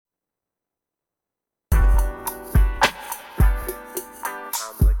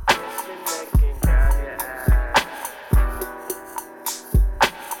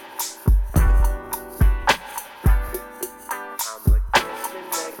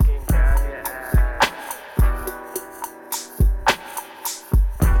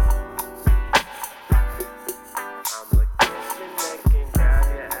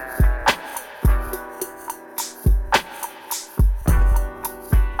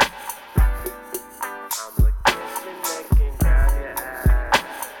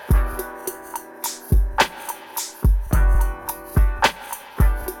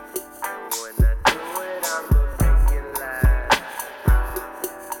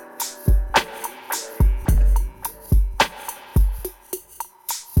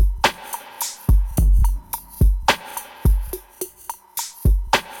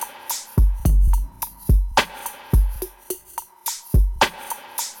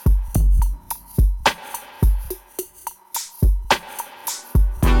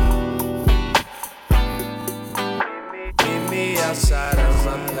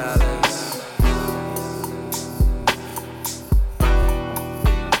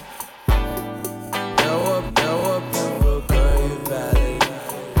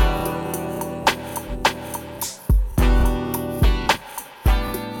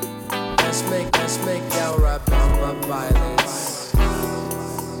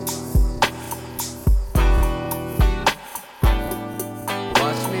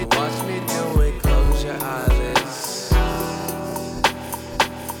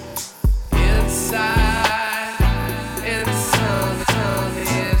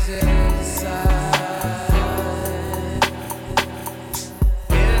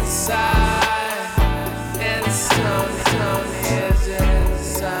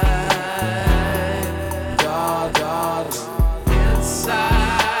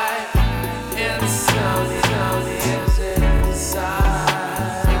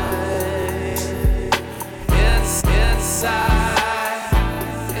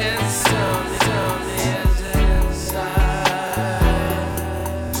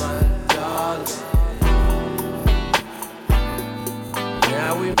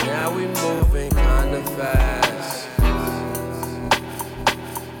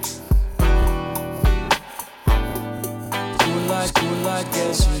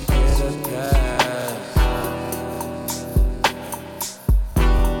guess you get a pass.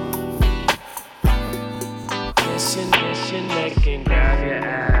 Kiss your neck and grab your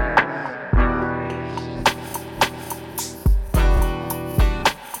ass.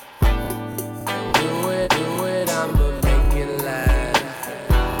 Do it, I'ma make it last.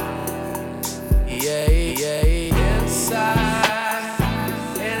 Yeah,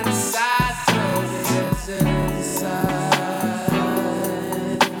 inside, tell me it's inside.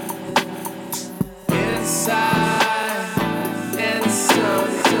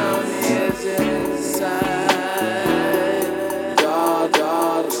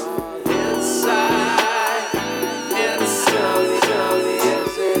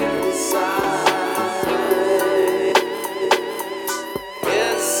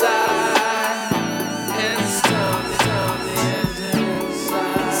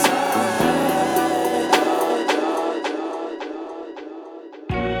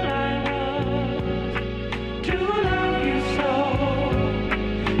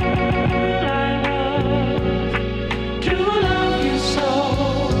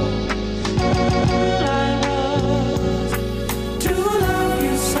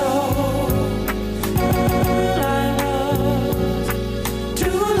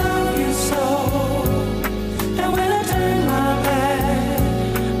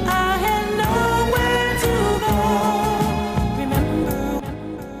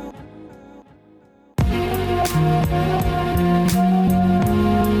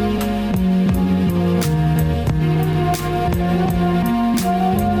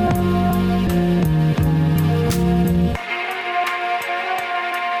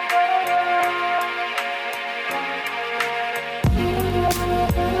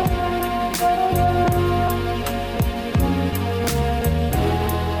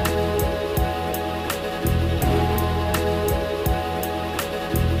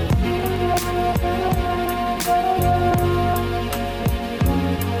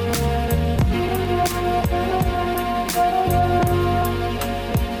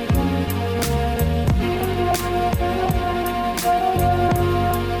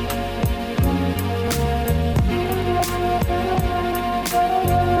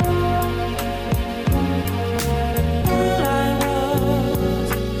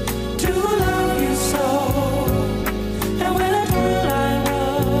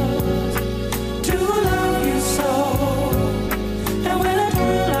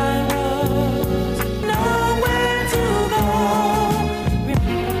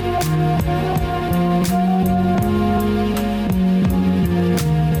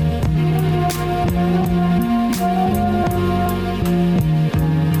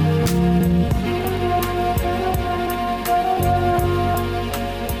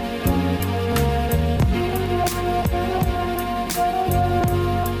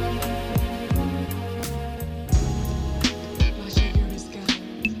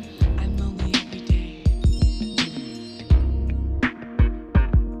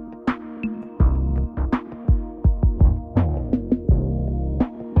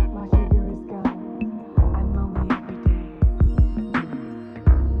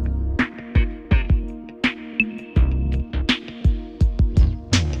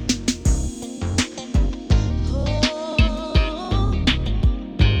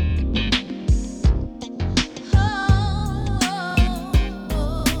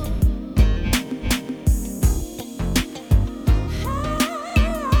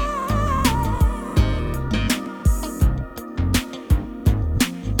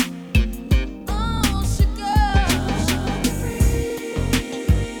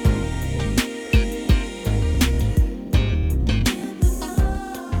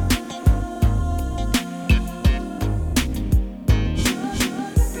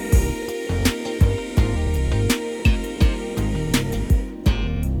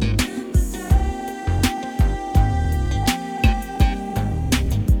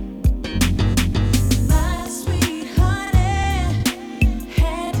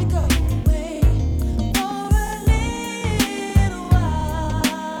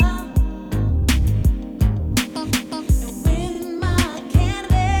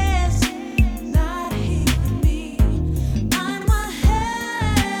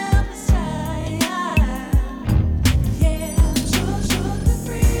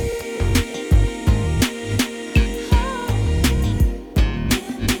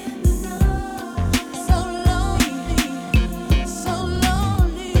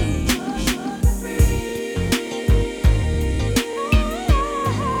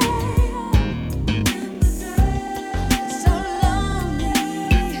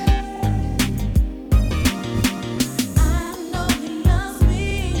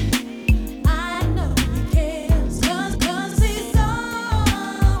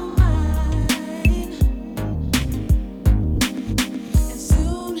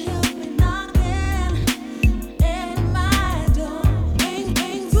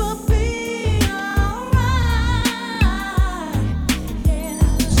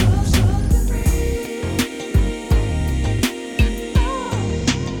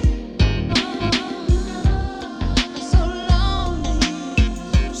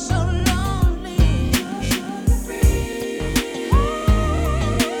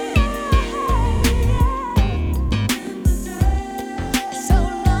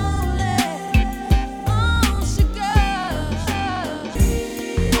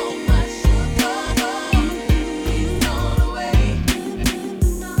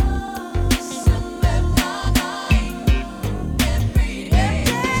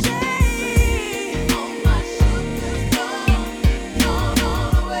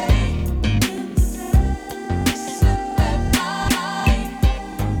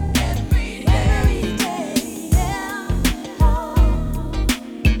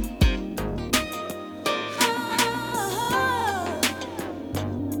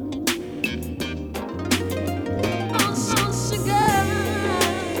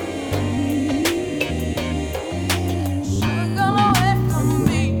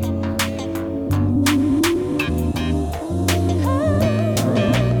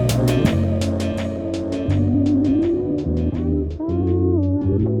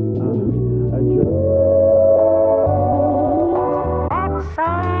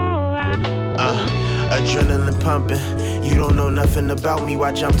 about me,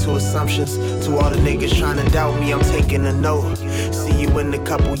 why jump to assumptions? To all the niggas trying to doubt me, I'm taking a note. See you in a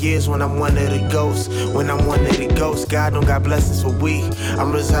couple years when I'm one of the ghosts. When I'm one of the ghosts, God don't got blessings for we.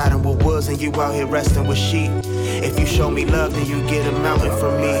 I'm residing with wolves and you out here resting with sheep. If you show me love, then you get a mountain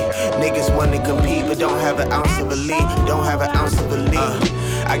from me. Niggas wanna compete, but don't have an ounce of a lead. Don't have an ounce of a lead.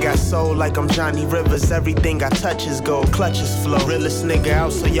 I got soul like I'm Johnny Rivers. Everything I touch is gold, clutches flow. Realest nigga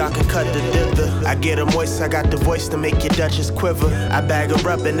out so y'all can cut the dither. I get her moist, I got the voice to make your Duchess quiver. I bag her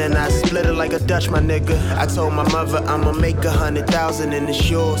up and then I split her like a Dutch, my nigga. I told my mother I'ma make 100,000 and it's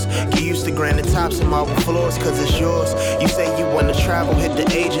yours. Get used to granite tops and marble floors, cause it's yours. You say you wanna travel, hit the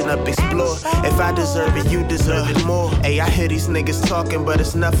agent up, explore. If I deserve it, you deserve it more. Hey, I hear these niggas talking, but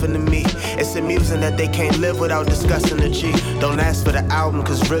it's nothing to me. It's amusing that they can't live without discussing the G. Don't ask for the album,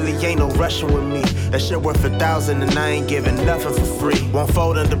 cause really ain't no rushing with me. That shit worth 1,000 and I ain't giving nothing for free. Won't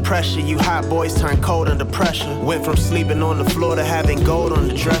fold under pressure, you hot boys turn cold under pressure. Went from sleeping on the floor to having gold on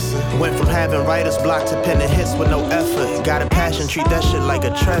the dresser. Went from having writer's block to penning hits with no effort. Got a passion, treat that shit like a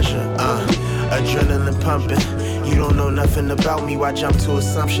treasure. Adrenaline pumping. You don't know nothing about me, why jump to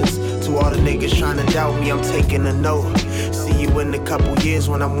assumptions? To all the niggas trying to doubt me, I'm taking a note. See you in a couple years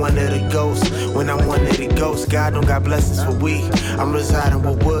when I'm one of the ghosts. When I'm one of the ghosts, God don't got blessings for we. I'm residing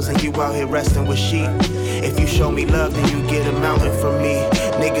with wolves and you out here resting with sheep. If you show me love, then you get a mountain from me.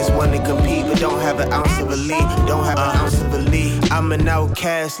 Niggas wanna compete, but don't have an ounce of a lead. Don't have an ounce of a lead. I'm an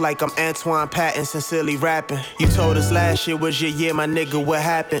outcast like I'm Antoine Patton, sincerely rapping. You told us last year was your year, my nigga, what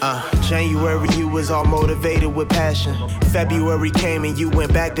happened? January, you was all motivated with passion. February came and you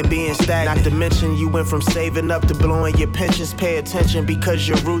went back to being stagnant. Not to mention you went from saving up to blowing your pensions. Pay attention because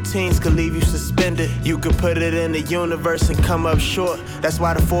your routines could leave you suspended. You could put it in the universe and come up short. That's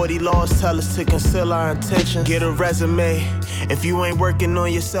why the 40 laws tell us to conceal our intentions. Get a resume. If you ain't working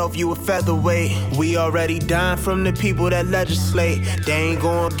on yourself, you a featherweight. We already dying from the people that legislate. They ain't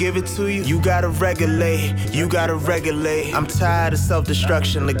gonna give it to you. You gotta regulate. You gotta regulate. I'm tired of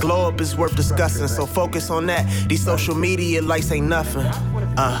self-destruction. The glow up is worth discussing, so focus on that. These social media likes ain't nothing.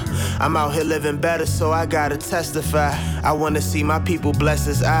 I'm out here living better, so I gotta testify. I wanna see my people blessed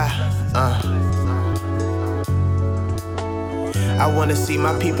as I wanna see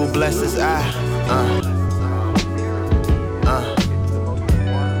my people blessed as I.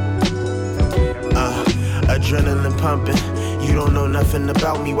 Adrenaline pumping. You don't know nothing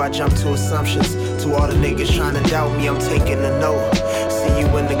about me, why jump to assumptions? To all the niggas trying to doubt me, I'm taking a note. See you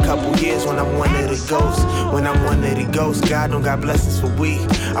in a couple years when I'm one of the ghosts. When I'm one of the ghosts, God don't got blessings for we.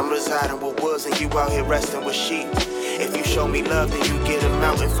 I'm residing with wolves and you out here resting with sheep. If you show me love, then you get a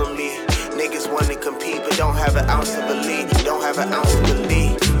mountain from me. Niggas wanna compete, but don't have an ounce of a lead. Don't have an ounce of a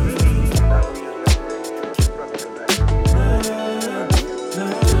lead.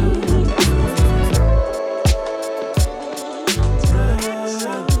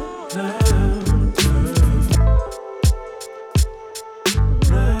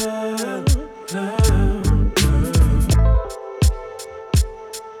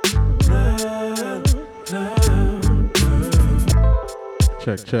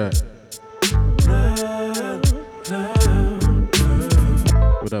 Check.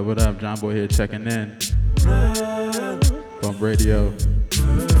 What up? John Boy here checking in. Bump Radio.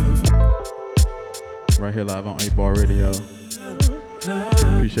 Right here live on 8 Ball Radio.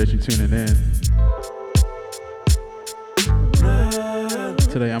 Appreciate you tuning in.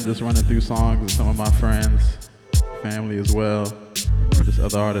 Today I'm just running through songs with some of my friends, family as well, just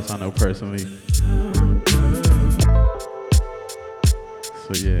other artists I know personally.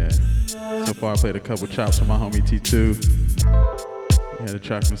 So yeah, so far I played a couple chops from my homie T2. We had a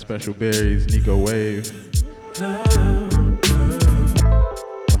track from Special Berries, Nico Wave.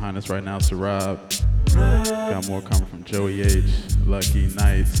 Behind us right now, Sarab. Got more coming from Joey H, Lucky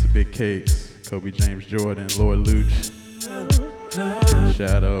Knights, Big Cakes, Kobe James Jordan, Lord Luch,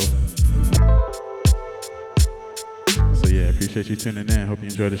 Shadow. So yeah, appreciate you tuning in. Hope you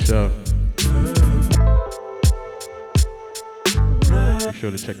enjoy the show. Be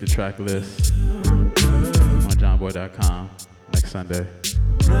sure to check the track list on johnboy.com next Sunday.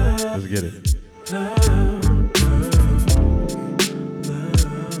 Let's get it.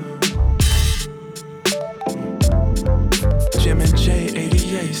 Jim and J,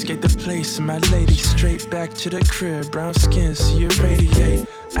 88, skate the place, my lady, straight back to the crib, brown skin, see you radiate.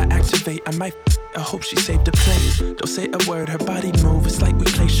 I activate, I hope she saved the plane. Don't say a word, her body move, it's like we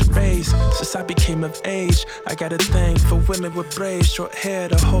play charades. Since I became of age, I got a thing for women with braids, short hair,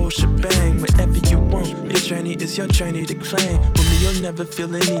 the whole shebang. Whenever you want, your journey is your journey to claim. With me, you'll never feel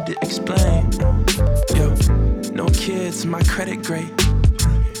the need to explain. Yo, no kids, my credit great.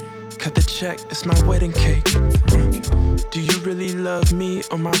 cut the check, it's my wedding cake. Do you really love me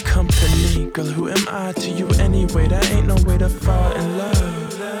or my company? Girl, who am I to you anyway? That ain't no way to fall in love.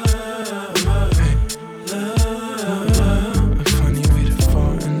 Hey. A funny way to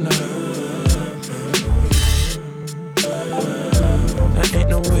fall in love. That ain't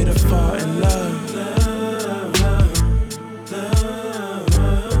no way to fall in love.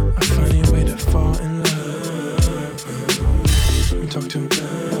 A funny way to fall in love. Talk to me.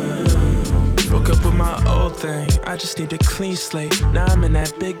 Broke up with my old thing, I just need a clean slate. Now I'm in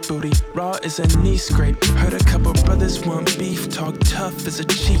that big booty, raw as a knee scrape. Heard a couple brothers want beef, talk tough as a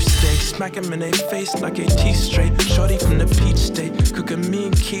cheapsteak. Smack 'em in their face like a teeth straight. Shorty from the peach state, cooking me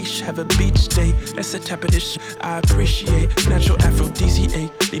and quiche, have a beach day. That's the type of dish I appreciate. Natural aphrodisiac,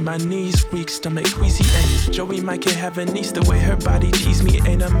 leave my knees weak, stomach queasy ache. Joey might can have a niece, the way her body tease me.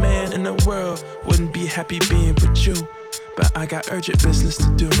 Ain't a man in the world wouldn't be happy being with you. But I got urgent business to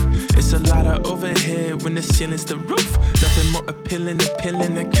do. It's a lot of overhead when the ceiling's the roof. Nothing more appealing than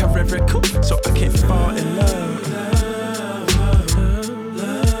peeling and cover every coop, so I can't fall in love.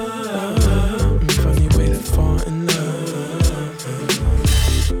 Funny way to fall in love.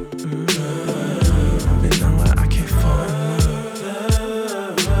 And now I can't fall in love.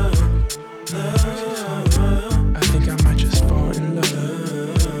 I think I might just fall in love.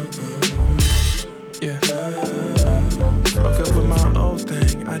 Yeah. Broke up with my old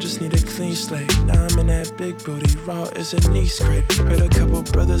thing, I just need a clean slate. Now I'm in that big booty, raw as a knee scrape. Heard a couple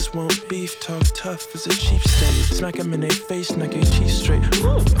brothers want beef, talk tough as a cheapsteak. Smack 'em in their face, knock your teeth straight.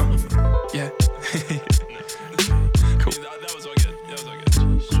 Yeah. Cool. That was all good. That was all good.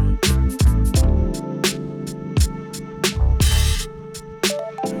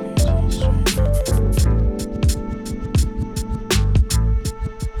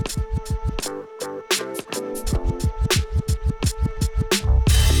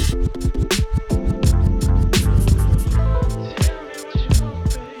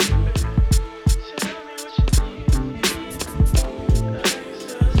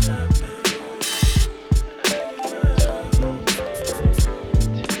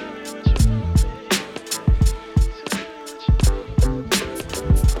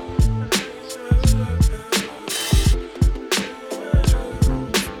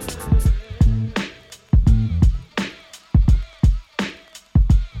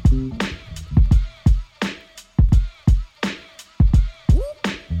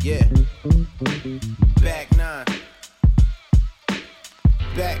 Yeah.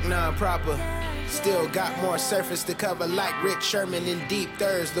 Back nine proper. Still got more surface to cover like Rick Sherman in deep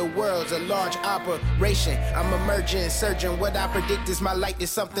thirds. The world's a large operation. I'm emerging, surging. What I predict is my light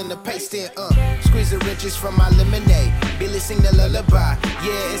is something to paste in. Squeeze the riches from my lemonade. Billy sing the lullaby.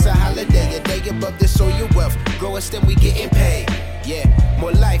 Yeah, it's a holiday. A day above the soil wealth. Grow us, then we getting paid. Yeah,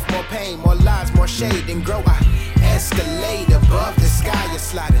 more life, more pain, more lives, more shade. Then grow I escalate above the sky. You're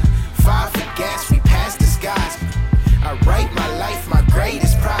sliding. Fire for gas, we pass the skies. I write my life, my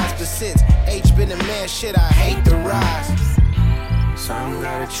greatest prize. But since H been a man, shit, I hate the rise. Some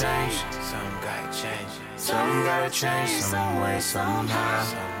gotta change, some gotta change. Some gotta change, some way, somehow.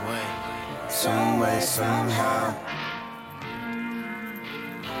 Some way, somehow.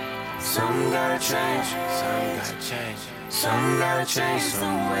 Some gotta change, some gotta change. Some gotta change,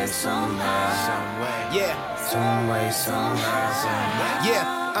 some way, somehow. Some way, Yeah, some way, somehow.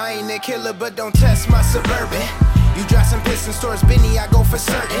 yeah, I ain't a killer, but don't test my Suburban. You drive some pistons towards Benny, I go for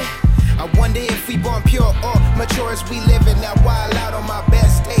certain. I wonder if we born pure or mature as we living. Now wild out on my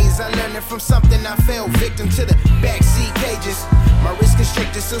best days. I learned it from something I fell victim to the backseat cages. My wrist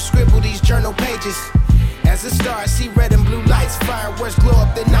constricted, so scribble these journal pages. As a star, I see red and blue lights. Fireworks glow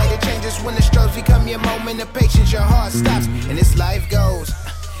up the night. It changes when the strokes become your moment of patience. Your heart stops, and this life goes.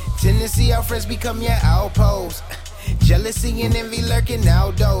 Tendency, our friends become your outposts. Jealousy and envy lurking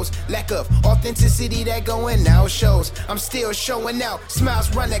outdoors. Lack of authenticity that going out shows. I'm still showing out. Smiles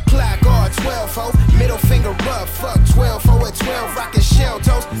run the clock, all 12-0. Middle finger up, fuck 12-0 at 12. Rockin' shell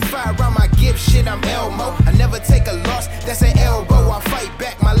toes. Fire around my gift, shit, I'm Elmo. I never take a loss, that's an elbow. I fight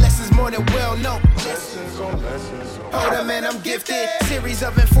back, my lessons more than well known. Hold up, man, I'm gifted. Series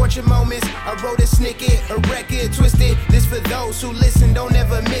of unfortunate moments. I wrote a snicket, a record twisted. This for those who listen, don't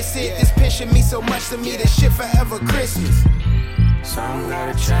ever miss it. This pinching me so much to me, this shit forever Christmas. Some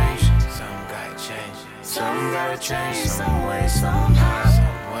gotta change, some gotta change. Some gotta change, some way, somehow.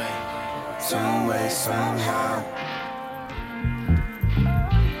 Some way, somehow.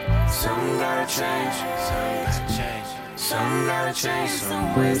 Some gotta change, some gotta change. Some gotta change,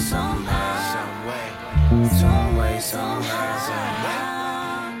 some way, somehow. Some way, somehow.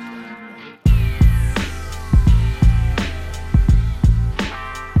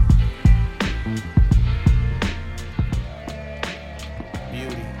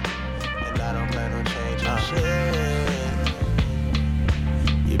 beauty, and I don't plan on changing shit.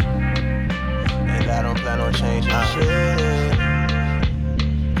 And I don't plan on changing shit.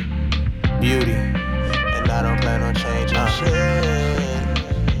 Beauty, and I don't plan on changing shit.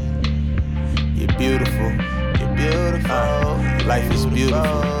 You're beautiful, you're beautiful. Your life is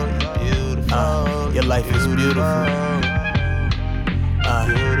beautiful, you're beautiful. Your life is beautiful.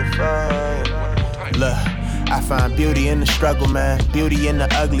 Look, I find beauty in the struggle, man. Beauty in the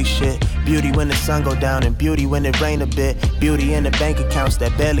ugly shit. Beauty when the sun go down and beauty when it rain a bit. Beauty in the bank accounts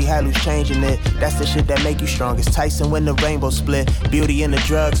that barely had loose changing it. That's the shit that make you strong. It's Tyson when the rainbow split. Beauty in the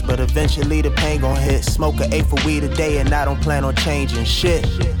drugs, but eventually the pain gon' hit. Smoke an 8 for weed a day and I don't plan on changing shit.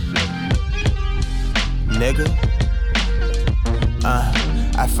 Nigga.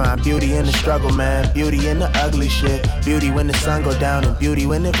 I find beauty in the struggle, man. Beauty in the ugly shit. Beauty when the sun go down and beauty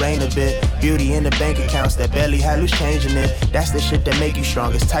when it rain a bit. Beauty in the bank accounts that barely had loose changing it. That's the shit that make you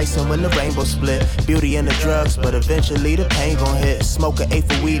strong. It's Tyson when the rainbow split. Beauty in the drugs, but eventually the pain gon' hit. Smoke an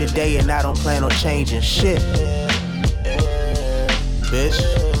 8 for weed a day and I don't plan on changing shit. Bitch.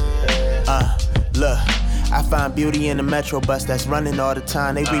 Look. I find beauty in the metro bus that's running all the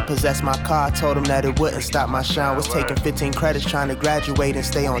time. They repossessed my car, I told them that it wouldn't stop my shine. Was taking 15 credits trying to graduate and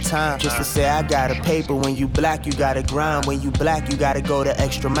stay on time. Just to say I got a paper. When you black, you gotta grind. When you black, you gotta go the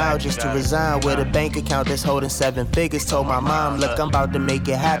extra mile just to resign. With a bank account that's holding 7 figures. Told my mom, look, I'm about to make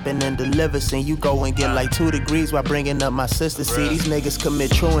it happen and deliver. Seen you go and get like 2 degrees while bringing up my sister. See, these niggas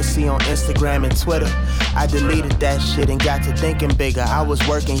commit truancy on Instagram and Twitter. I deleted that shit and got to thinking bigger. I was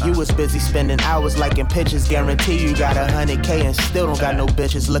working, you was busy spending hours liking pictures. Guarantee you got 100K and still don't got no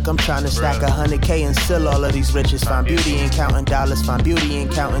bitches. Look, I'm trying to stack 100K and still all of these riches. Find beauty in counting dollars, find beauty in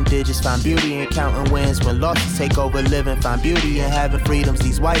counting digits, find beauty in counting wins when losses take over living. Find beauty in having freedoms.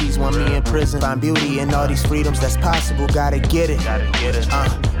 These whiteys want me in prison. Find beauty in all these freedoms that's possible. Gotta get it.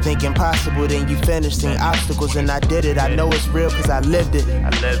 Think impossible, then you finish. Seen obstacles and I did it. I know it's real cause I lived it.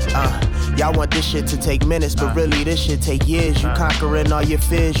 Y'all want this shit to take minutes, but really this shit take years. You conquering all your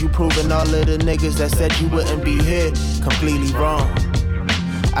fears. You proving all of the niggas that said you wouldn't be here completely wrong.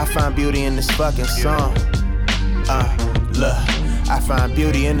 I find beauty in this fucking song. Look, I find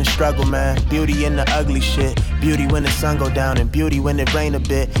beauty in the struggle, man. Beauty in the ugly shit. Beauty when the sun go down and beauty when it rain a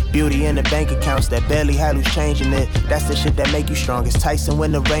bit. Beauty in the bank accounts that barely had loose changing it. That's the shit that make you strong. It's Tyson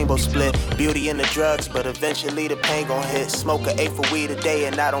when the rainbow split. Beauty in the drugs, but eventually the pain gon' hit. Smoke an 8 for weed a day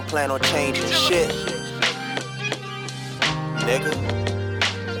and I don't plan on changing shit. Nigga.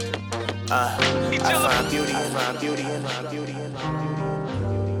 I find beauty in my beauty in my beauty in my beauty.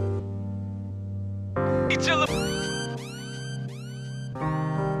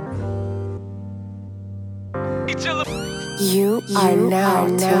 You are now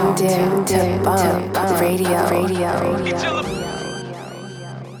tuned in to Bump Radio.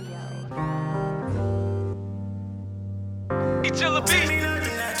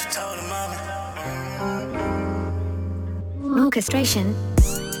 Orchestration.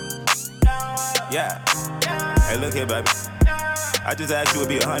 Yeah. Hey, look here, baby. I just asked you to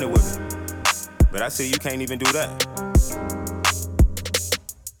be 100 with me, but I see you can't even do that.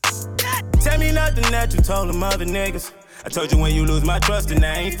 Tell me nothing that you told them other niggas. I told you when you lose my trust and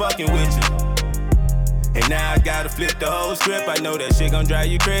I ain't fucking with you. And now I gotta flip the whole script. I know that shit gon' drive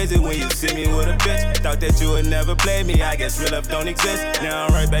you crazy when you see me with a bitch. Thought that you would never play me, I guess real love don't exist. Now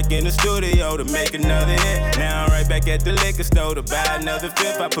I'm right back in the studio to make another hit. Now I'm right back at the liquor store to buy another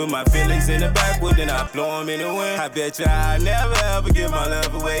fifth. I put my feelings in the backwood and I blow them in the wind. I bet you I never ever give my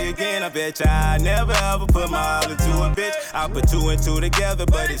love away again. I bet you I never ever put my all into a bitch. I put 2 and 2 together,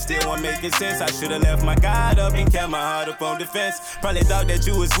 but it still won't make sense. I should've left my guard up and kept my heart up on defense. Probably thought that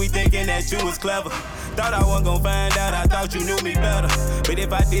you was sweet, thinking that you was clever. Thought I wasn't gon' find out, I thought you knew me better. But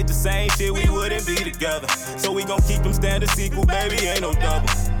if I did the same shit, we wouldn't be together. So we gon' keep them standards equal, baby, ain't no double.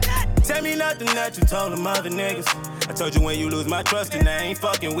 Tell me nothing that you told them other niggas. I told you when you lose my trust and I ain't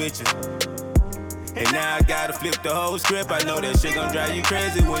fucking with you. And now I gotta flip the whole script. I know that shit gon' drive you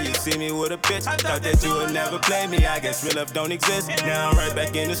crazy when you see me with a bitch. Thought that you would never play me, I guess real love don't exist. Now I'm right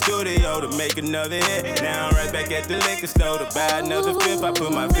back in the studio to make another hit. Now I'm right back at the liquor store to buy another fifth. I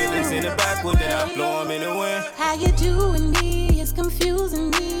put my feelings in the backwood, then I blow them in the wind. How you doing me? It's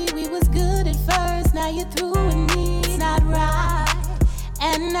confusing me. We was good at first, now you're through with me. It's not right,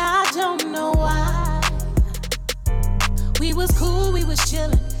 and I don't know why. We was cool, we was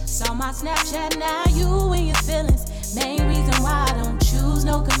chillin'. Saw my Snapchat, now you and your feelings. Main reason why I don't choose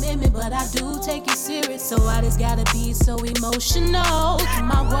no commitment, but I do take it serious. So I just gotta be so emotional. To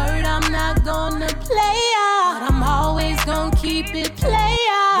my word, I'm not gonna play out, but I'm always gonna keep it play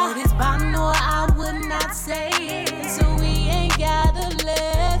out. But it's by no, I would not say it, so we ain't gotta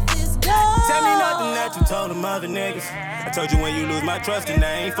told them other niggas. I told you when you lose my trust and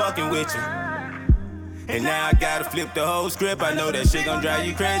I ain't fucking with you. And now I gotta flip the whole script. I know that shit gon' drive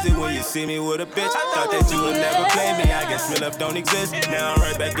you crazy when you see me with a bitch. I thought that you would never play me. I guess real love don't exist. Now I'm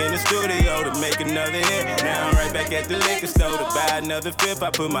right back in the studio to make another hit. Now I'm right back at the liquor store to buy another fifth. I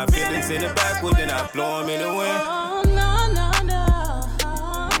put my feelings in the backward, then I blow them in the wind. Oh, no, no, no.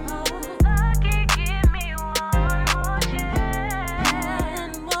 Lucky, give me one more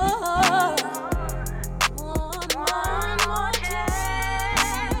chance. One more chance.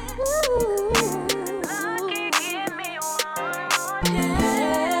 Lucky, give me one more chance.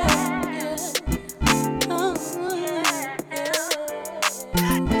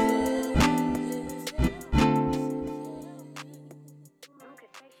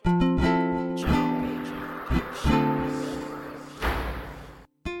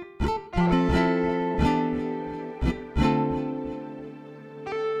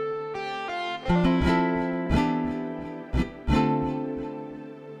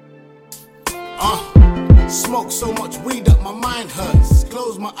 Oh, Smoke so much weed that my mind hurts.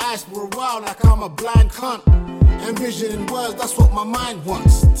 Close my eyes for a while like I'm a blind cunt. Envisioning words, that's what my mind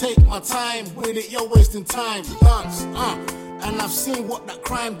wants. Take my time with it, you're wasting time. Dance, and I've seen what that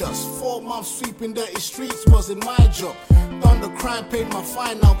crime does. 4 months sweeping dirty streets wasn't my job. Done the crime, paid my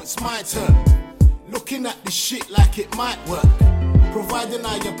fine, now it's my turn. Looking at this shit like it might work, providing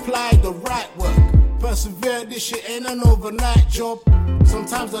I apply the right work. Persevere, this shit ain't an overnight job.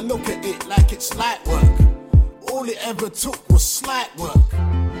 Sometimes I look at it like it's light work. All it ever took was slight work.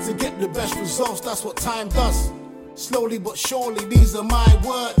 To get the best results, that's what time does. Slowly but surely, these are my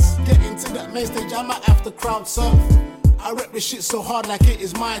words. Getting to that main stage, I might have to crowd surf. I rep this shit so hard like it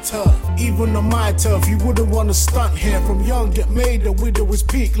is my turf. Even on my turf, you wouldn't want to stunt here. From young, get made, the widow is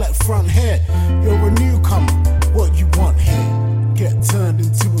peak like front hair. You're a newcomer, what you want here? Get turned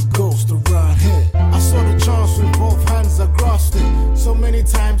into a ghost around here. I saw the chance with both hands, I grasped it. So many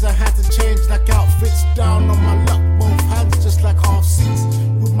times I had to change like outfits. Down on my luck, both hands just like half seats.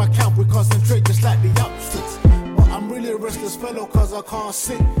 With my cap, we concentrate just like the outfits. But I'm really a restless fellow cause I can't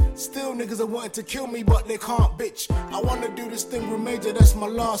sit. Still niggas are wanting to kill me but they can't, bitch. I wanna do this thing with major, that's my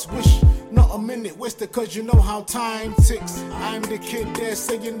last wish. Not a minute wasted cause you know how time ticks. I'm the kid there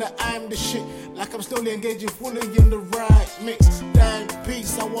saying that I'm the shit. Like I'm slowly engaging fully in the right mix. Damn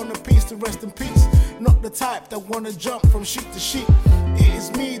peace, I want a peace to rest in peace. Not the type that wanna jump from sheet to sheet. It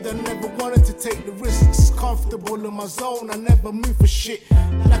is me that never wanted to take the risks. Comfortable in my zone, I never move for shit.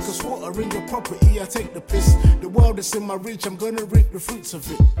 Like a squatter in your property, I take the piss. The world is in my reach, I'm gonna reap the fruits of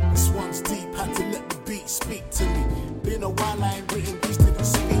it. This one's deep, had to let the beat speak to me. Been a while, I ain't written beats, didn't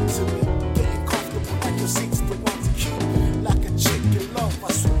speak to me. Getting comfortable like your seat's the one to keep. Like a chick you love,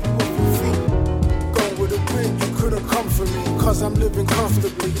 I sweep you off your feet. Gone with a wind, you couldn't come for me. Cause I'm living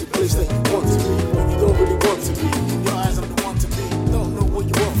comfortably, the place that you want to be. When you don't really want to be, in your eyes I'm the one to be. Don't know what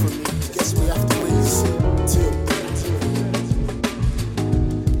you want from me, guess we have to wait and see. Till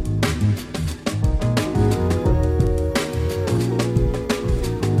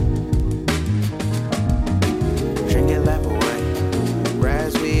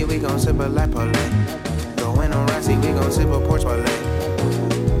we gon' sip a light parlay. Going on Rossi, we gon' sip a porch parlay.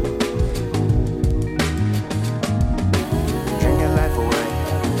 Drinking life away.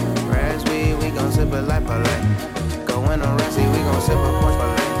 Raz weed, we gon' sip a light parlay. Going on Rossi, we gon' sip a porch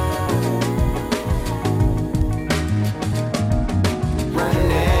parlay.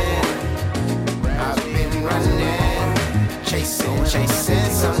 Running, I've been running, chasing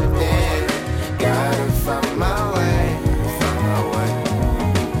something. Gotta find my way.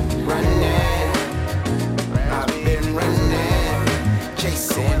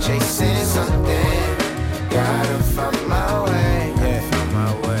 Chasing something, gotta find my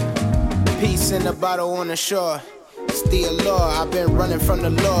way. Peace in a bottle on the shore. It's the allure, I've been running from the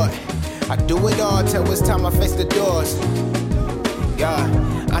Lord. I do it all till it's time I face the doors. Yeah,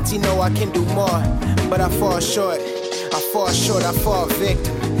 auntie know I can do more, but I fall short. I fall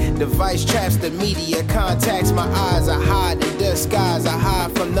victim. The vice traps the media, contacts my eyes. I hide in disguise, I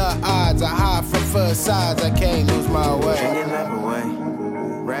hide from the odds. I hide from facades, I can't lose my way. Drinking life away.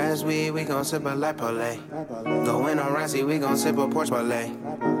 Raz weed, we gon' sip a light parlay. Going on Rossi, we gon' sip a porch parlay.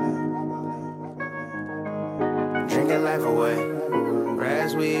 Drinking life away.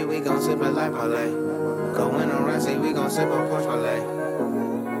 Raz weed, we gon' sip a light parlay. Going on Rossi, we gon' sip a porch parlay.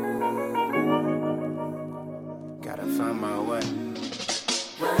 Gotta find my way.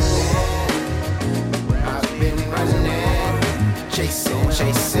 I've been running, chasing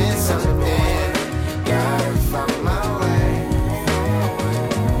something. Gotta find my way.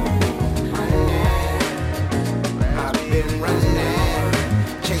 Running,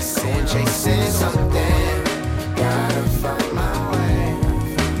 chasing something.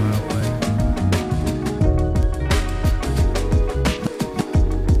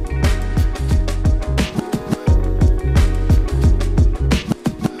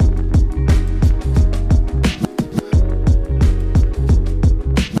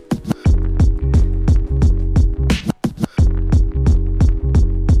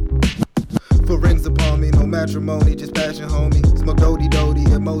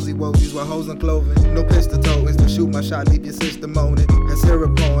 mosey wozies with hoes and clothing. No pistol tokens to shoot my shot, leave your sister moaning. Her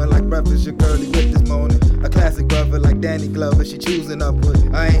syrup blowing like breakfast, your girlie whip this morning. A classic brother like Danny Glover, she choosing upward.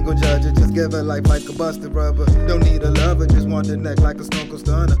 I ain't gon' judge her, just give her life like a busted rubber. Don't need a lover, just want the neck like a Stone Cold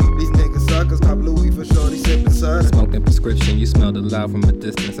Stunner. These niggas suckers, cop Louis for sure, they sippin' soda. Smoking prescription, you smelled it loud from a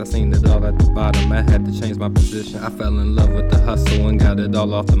distance. I seen it all at the bottom, I had to change my position. I fell in love with the hustle and got it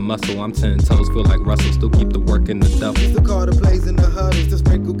all off the muscle. I'm 10 toes, feel like Russell, still keep the work in the double. Still call the plays in the huddles, to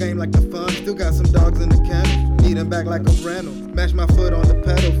sprinkle game like the fun. Still got some dogs in the kennel, need them back like a rental. Mash my foot on the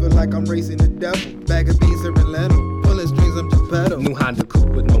pedal, feel like I'm racing the devil. Bag of beans and lentil, pulling strings, I'm Geppetto. New Honda coupe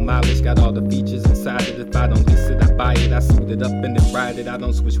with no mileage, got all the features inside it. If I don't lease it, I buy it. I suit it up and then ride it. I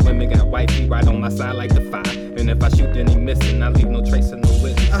don't switch women, got wifey right on my side like the fire. And if I shoot, then he missing, I leave no trace of no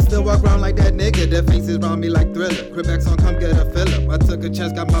witness. I still walk around like that nigga, that faces round me like Thriller. Cribback song, come get a fill up. I took a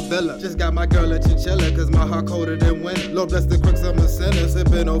chance, got my bill up. Just got my girl a chinchilla, cause my heart colder than winter. Lord bless the crooks, I'm a sinner,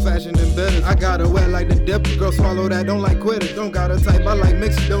 sippin' old fashioned and bitter. I got her wet like the dipper. Girl swallow that, don't like quitters. Don't got a type, I like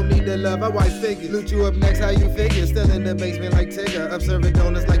mixed. Don't need the love, I white figure. Loot you up next, how you figure? Still in the basement like Tigger. Up serving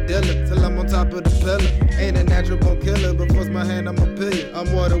donuts like Dilla, till I'm on top of the pillar. Ain't a natural born killer, but force my hand, I'ma pill you.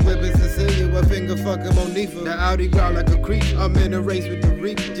 I'm water whipping Cecilia, a finger fucking Monifa. The Audi growl like a creature. I'm in a race with the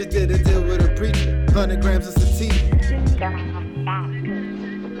Reaper. Just did a deal with a preacher. 100 grams of sativa.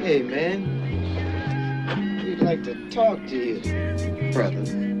 Hey man, we'd like to talk to you, brother.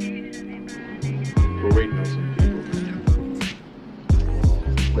 We're waiting on some people.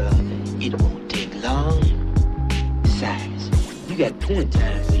 Well, it won't take long. Besides, you got plenty of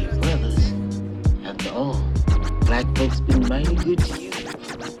time for your brothers. After all, black folks been mighty good to you.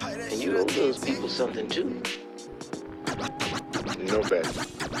 And you owe those people something too. No bet.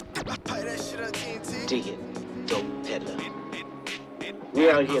 Dig it, dope peddler.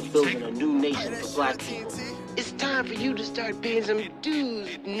 We're out here building a new nation for black people. It's time for you to start paying some dues,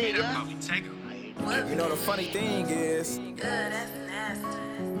 nigga. You know the funny thing is,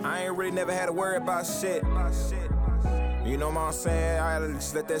 I ain't really never had to worry about shit. You know what I'm saying? I had to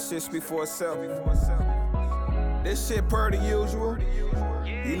just let that shit speak for itself. This shit per the usual.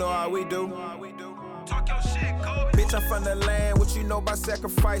 You know how we do. Talk your shit, Kobe. Bitch, I'm from the land. What you know about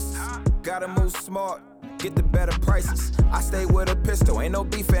sacrifices? Gotta move smart. Get the better prices. I stay with a pistol, ain't no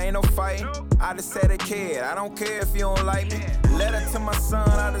beef, ain't no fighting. I just had a kid, I don't care if you don't like me. Letter to my son,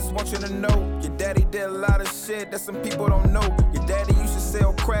 I just want you to know. Your daddy did a lot of shit that some people don't know. Your daddy used to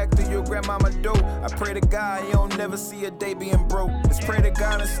sell crack through your grandmama dope. I pray to God you don't never see a day being broke. Just pray to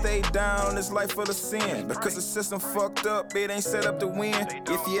God and stay down on this life full of sin. Because the system fucked up, it ain't set up to win.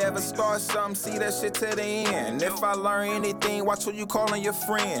 If you ever start something, see that shit to the end. If I learn anything, watch who you calling your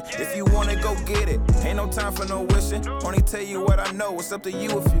friend. If you wanna go get it, ain't no time for no wishing. Only tell you what I know, it's up to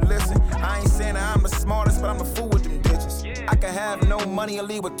you if you listen. I ain't saying that I'm the smartest, but I'm the fool with them ditches. I can have no money and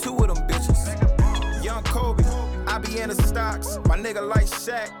leave with 2 of them bitches. Young Kobe, I be in the stocks. My nigga like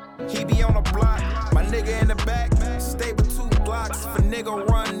Shaq, he be on the block. My nigga in the back, stay with 2 blocks. If a nigga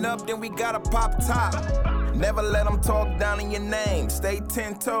run up, then we gotta pop top. Never let them talk down in your name. Stay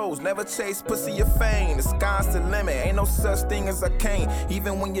 10 toes, never chase pussy or fame. The sky's the limit, ain't no such thing as a cane.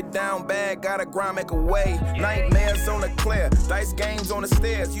 Even when you're down bad, gotta grind, make a way. Nightmares on the clear, dice games on the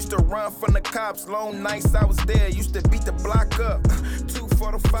stairs. Used to run from the cops, long nights I was there. Used to beat the block up, 2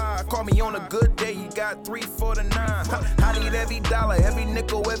 for the 5. Call me on a good day, you got 3 for the 9. I need every dollar, every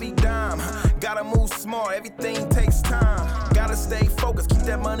nickel, every dime. Gotta move smart, everything takes time. Gotta stay focused, keep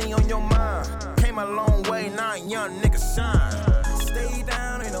that money on your mind. Came a long way, now young niggas shine. Stay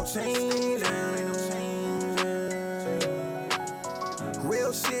down, ain't no change.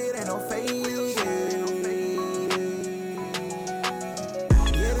 Real shit, ain't no fake.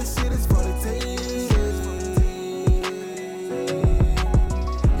 Yeah, this shit is for the taste.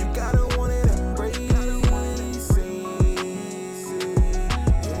 You gotta want it, embrace it.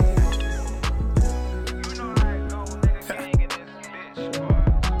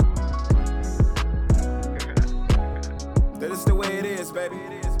 That is the way it is, baby.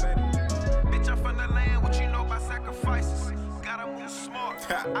 Bitch, I'm from the land, what you know about sacrifices? Gotta move smart,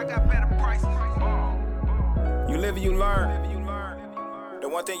 I got better prices. You live and you learn. The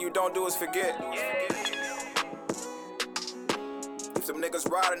one thing you don't do is forget. If some niggas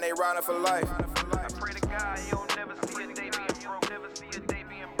riding, they riding for life. I pray to God you don't never see a day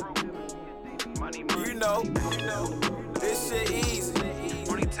being broke. You know, this shit easy.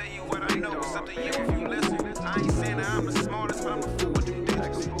 Only tell you what I know, it's up to you if you listen. I ain't saying that I'm the smartest, but I'm the fool with them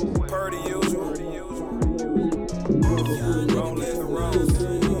digits. Per the usual. Wrong live the roads.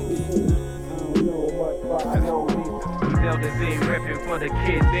 They ain't reppin' for the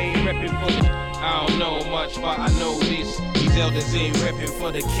kids, they ain't reppin' for the I don't know much, but I know this. These elders ain't reppin' for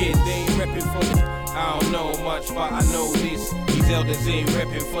the kids. They ain't reppin' for the. I don't know much, but I know this. These elders ain't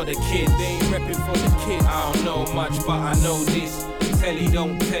reppin' for the kids. They ain't reppin' for the kids. I don't know much, but I know this. Telly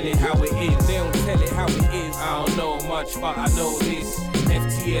don't tell it how it is. They don't tell it how it is. I don't know much, but I know this.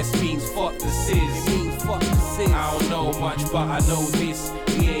 FTS means fuck the Sis. It means fuck the Sis. I don't know much, but I know this.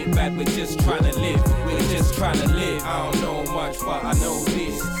 We ain't bad, we're just trying to live. We're just trying to live. I don't know much, but I know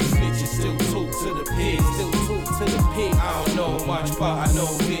this. Snitches still talk to the pigs. Still talk to the pig. I don't know much, but I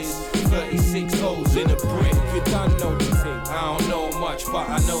know this. 36 holes in a brick. You done know the thing. I don't know much, but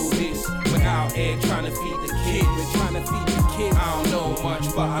I know this. We're out here trying to feed the kids. We're trying to feed the kids. I don't know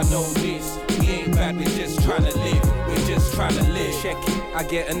much, but I know this. We ain't bad, we're just trying to live. We're just trying to live. Check it. I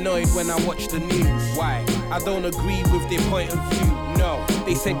get annoyed when I watch the news. Why? I don't agree with their point of view. No,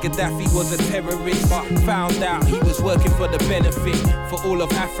 they said Gaddafi was a terrorist, but found out he was working for the benefit for all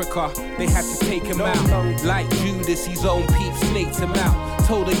of Africa. They had to take him out. Like Judas, his own peeps snaked him out.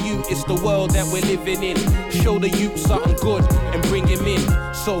 Told the youth it's the world that we're living in. Show the youth something good and bring him in,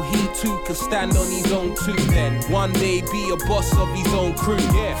 so he too can stand on his own too. Then one day be a boss of his own crew.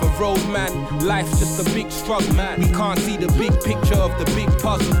 Yeah. For roadman, life's just a big struggle. Man, we can't see the big picture of the big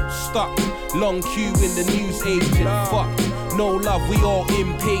puzzle. Stuck, long queue in the news agent. Fuck, no love, we all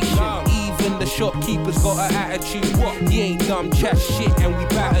impatient. Even the shopkeeper's got an attitude. What? He ain't dumb, chat shit, and we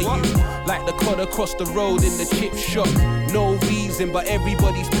batter you. Like the cod across the road in the chip shop. No reason, but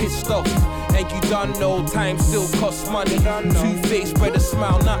everybody's pissed off. And you done know time still costs money. Two-faced, spread a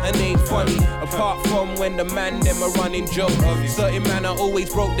smile, nothing ain't funny. Apart from when the man them are running joke. Certain man are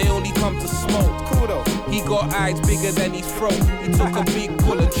always broke, they only come to smoke. Cool though. He got eyes bigger than his throat. He took a big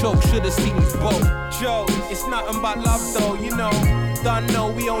pull and choke, should've seen his boat. Joe, it's nothing but love though, you know. Done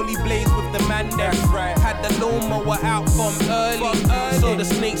know we only blaze with the man that's right. Had the lawnmower out from early. So the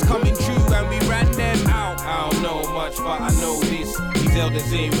snakes coming true and we ran them out. I don't know much, but I know this. These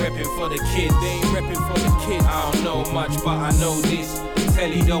elders ain't reppin' for the kids. They ain't reppin' for the kids. I don't know much, but I know this.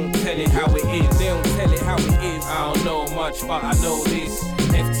 Telly don't tell it how it is. They don't tell it how it is. I don't know much, but I know this.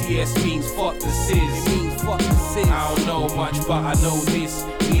 FTS means fuck the Sis. It means fuck the Sis. I don't know much, but I know this.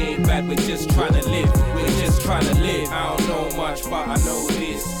 We ain't bad, we're just trying to live. We're just trying to live. I don't know much, but I know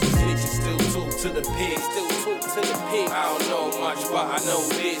this. Snitches still talk to the pig. Still talk to the pig. I don't know much, but I know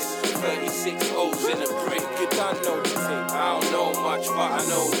this. 36 O's in a brick. You done know the thing. I don't know much, but I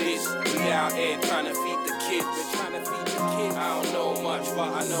know this. We out here trying to feed the kids. We're trying to feed the kids. I don't know much, but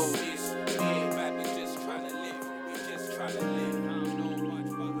I know this. We ain't bad, we're just trying to live. We're just trying to live. I don't know much,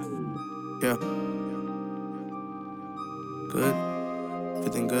 but I know. Yeah. Good.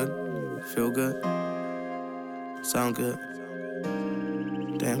 Everything good. Feel good. Sound good.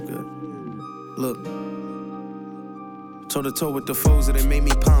 Damn good. Look. Toe to toe with the foes that made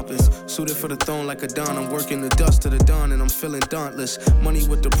me pompous. Suited for the throne like a don. I'm working the dust to the dawn and I'm feeling dauntless. Money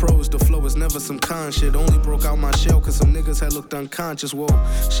with the pros, the flow is never some con shit. Only broke out my shell cause some niggas had looked unconscious. Whoa,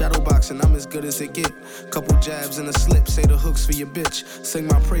 shadow boxing, I'm as good as it get. Couple jabs and a slip, say the hooks for your bitch. Sing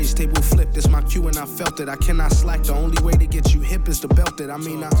my praise, table flip, this my cue and I felt it. I cannot slack, the only way to get you hip is to belt it. I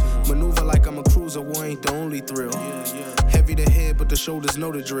mean, I maneuver like I'm a cruiser, war ain't the only thrill. Heavy the head, but the shoulders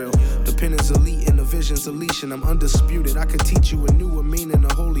know the drill. The pen is elite and the vision's Elysian. I'm undisputed. I could teach you a newer meaning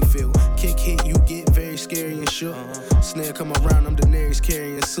of Holyfield. Kick hit, you get very scary and shook. Snare come around, I'm Daenerys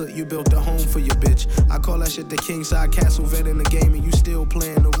carrying soot. You built a home for your bitch. I call that shit the Kingside Castle vet in the game, and you still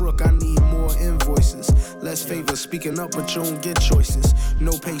playing the rook. I need more invoices, less favors. Speaking up, but you don't get choices.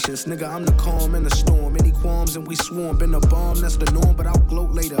 No patience, nigga. I'm the calm in the storm. Any qualms and we swarm. Been a bomb, that's the norm, but I'll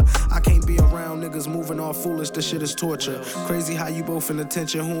gloat later. I can't be around niggas moving all foolish. This shit is torture. Crazy how you both in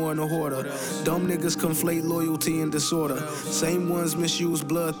attention, who in a hoarder. Dumb niggas conflate loyalty and disorder. Same ones misuse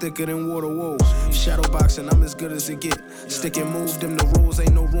blood thicker than water. Whoa, shadow boxing, I'm as good as it get. Stick and move, them the rules,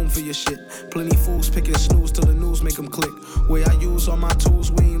 ain't no room for your shit. Plenty fools picking snooze till the news make them click. Way I use all my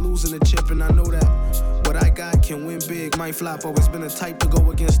tools, we ain't losing the chip, and I know that. What I got can win big, might flop. Always been a type to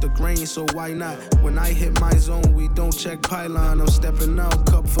go against the grain, so why not? When I hit my zone, we don't check pylon. I'm stepping out,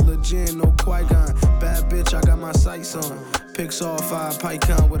 cup full of gin, no Qui-Gon. Bad bitch, I got my sights on. Pixar 5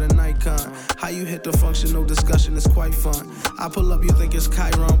 Pycon with a Nikon. How you hit the function, no discussion, it's quite fun. I pull up, you think it's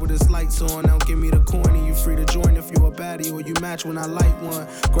Chiron with his lights on. Now give me the corny, you free to join if you a baddie, or you match when I light one.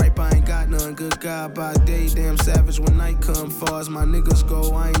 Gripe, I ain't got none, good God by day, damn savage when night come. Far as my niggas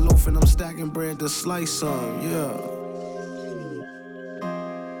go, I ain't loafing, I'm stacking bread to slice some, yeah.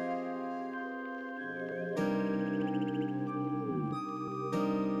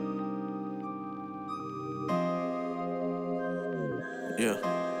 Yeah.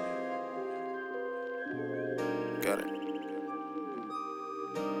 Got it.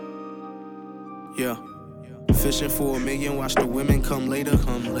 Yeah. Fishing for $1 million, watch the women come later.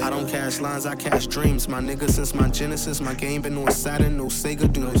 I don't cash lines, I cash dreams. My nigga, since my Genesis, my game been on Saturn, no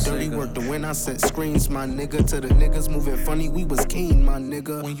Sega. Do the dirty work to win, I set screens. My nigga, to the niggas moving funny, we was keen, my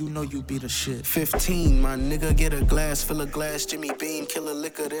nigga. When you know you be the shit. 15, my nigga, get a glass, fill a glass, Jimmy Beam, kill a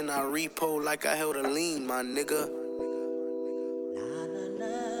liquor, then I repo like I held a lean, my nigga.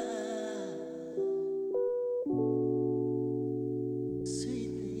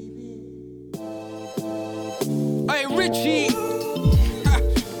 Hey Richie,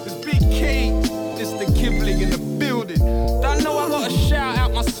 it's Big K, it's the Kibling in the building. Don't know I gotta shout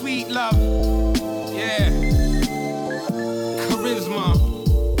out my sweet love. Yeah, charisma,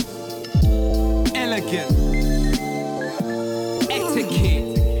 elegant,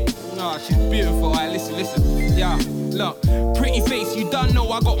 etiquette. Nah, she's beautiful. Alright, listen. Yeah, look, pretty face, you don't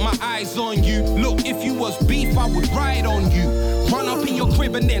know I got my eyes on you. Look, if you was beef, I would ride on you. Run up in your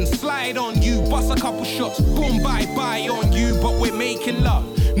crib and then slide on you. Bust a couple shots, boom, bye-bye on you. But we're making love,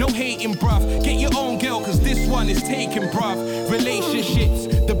 no hating, bruv. Get your own girl, cause this one is taken, bruv. Relationships,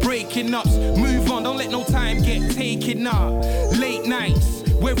 the breaking ups. Move on, don't let no time get taken up. Late nights,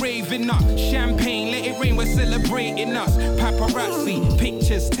 we're raving up. Champagne, let it rain, we're celebrating us. Paparazzi,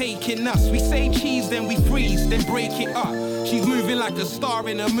 pictures taking us. We say cheese, then we freeze, then break it up. She's moving like a star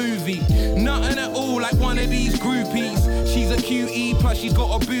in a movie. Nothing at all like one of these groupies. She's a cutie, plus she's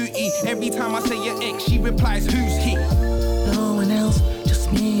got a booty. Every time I say your ex, she replies, who's he? No one else,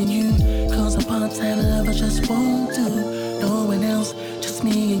 just me and you. Cause a part-time lover just won't do. No one else, just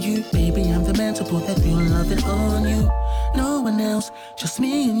me and you. Baby, I'm the man to put that real loving on you. No one else, just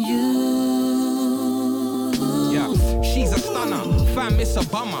me and you. Yeah, she's a stunner, fam, it's a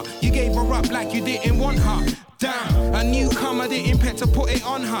bummer. You gave her up like you didn't want her. Damn, a newcomer didn't pet to put it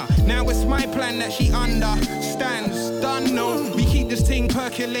on her. Now it's my plan that she understands. Done, no, we keep this thing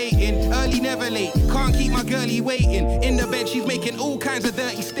percolating. Early, never late, can't keep my girlie waiting. In the bed, she's making all kinds of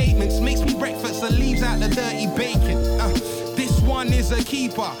dirty statements. Makes me breakfast and leaves out the dirty bacon. This one is a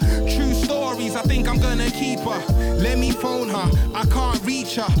keeper. True stories, I think I'm gonna keep her. Let me phone her, I can't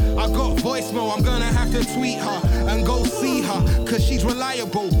reach her. I got voicemail, I'm gonna have to tweet her and go see her, cause she's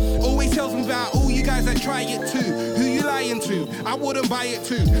reliable. Always tells me about all you guys that try it too. Who you lying to? I wouldn't buy it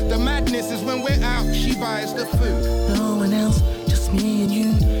too. The madness is when we're out, she buys the food. No one else, just me and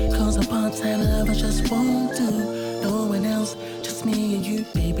you. Cause a part-time lover just won't do. No one else, just me and you.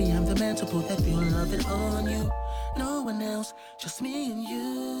 Baby, I'm the man to put that real loving on you. No one else, just me and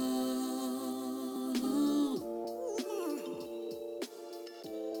you.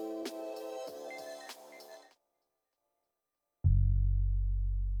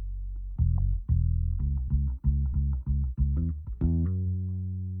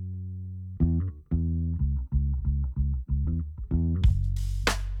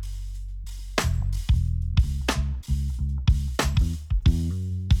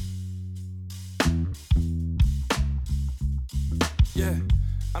 Yeah,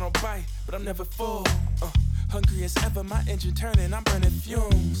 I don't bite, but I'm never full. Hungry as ever, my engine turning, I'm burning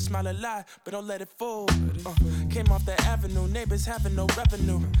fumes. Smile a lot, but don't let it fool. Came off the avenue, neighbors having no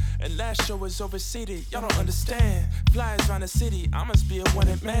revenue. And last show was overseated, y'all don't understand. Flyers around the city, I must be a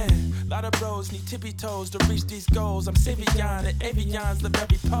wanted man. Lot of bros need tippy toes to reach these goals. I'm Savion and Avions, live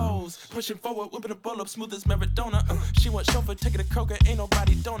every pose. Pushing forward, whipping a bull up smooth as Maradona. She want chauffeur, take it to Coca, ain't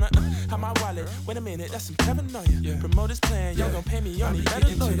nobody donut. How my wallet? Wait a minute, that's some paranoia. Promoters plan, y'all gon' pay me only better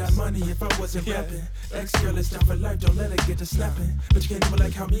lawyers. That money if I wasn't rapping. Ex-girl is down for life, don't let it get to snapping. But you can't do it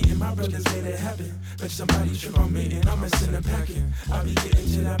like how me and my brothers made it happen. Bet somebody trip on me and I'm missing the packing. I'll be getting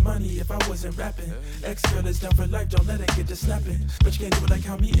to that money if I wasn't rapping. Ex-girl is down for life, don't let it get to snapping. But you can't do it like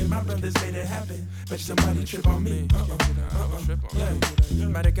how me and my brothers made it happen. Bet somebody trip on me. Yeah.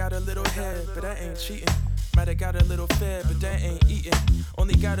 Might have got a little head, but I ain't cheating. Might have got a little fed, but that ain't eating.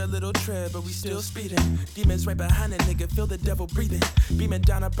 Only got a little tread, but we still speeding. Demons right behind a nigga, feel the devil breathing. Beaming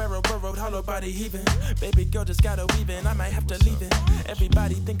down a barrel, burrowed, hollow body heaving. Baby girl just got a weaving, I might have to leave it.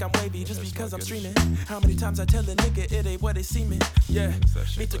 Everybody think I'm wavy just because I'm streaming. How many times I tell a nigga it ain't what they see me? Yeah,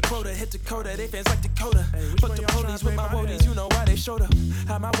 meet the quota, hit Dakota, they fans like Dakota. Fuck the police with my woadies, you know why they showed up.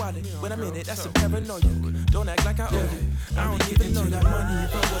 How my wallet, when I'm in it, that's a paranoia. Don't act like I owe you. I don't even know that money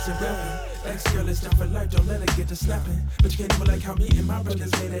if I wasn't rapping. Ex-girl is down for life, don't let it get to snapping. But you can't do it like how me and my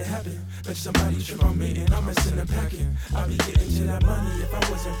brothers made it happen. Bet somebody trip on me and I'm missing the packing. I'll be getting to that money if I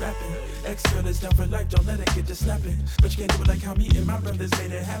wasn't rapping. Ex-girl is down for life, don't let it get to snapping. But you can't do it like how me and my brothers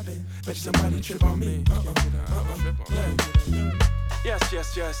made it happen. Bet somebody trip on me. Yes.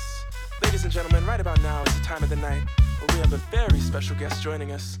 Ladies and gentlemen, right about now is the time of the night where we have a very special guest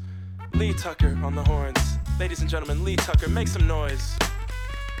joining us. Lee Tucker on the horns. Ladies and gentlemen, Lee Tucker, make some noise.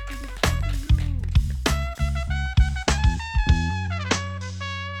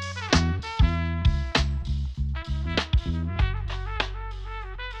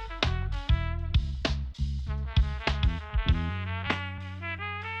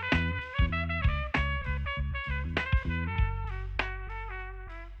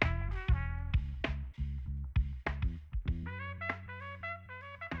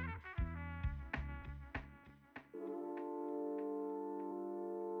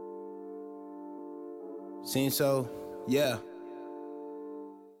 Seems so, yeah.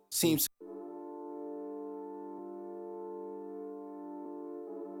 Seems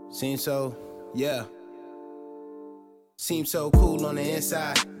so, yeah. Seems so cool on the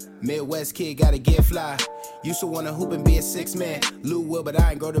inside. Midwest kid gotta get fly. Used to wanna hoop and be a 6-man. Lou Will, but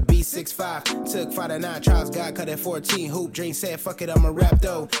I ain't grow to be 6'5". Took 5 to 9 trials, got cut at 14. Hoop dream said, fuck it, I'ma rap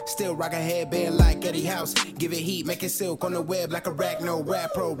though. Still rock a headband like Eddie House. Give it heat, make it silk on the web like a rack. No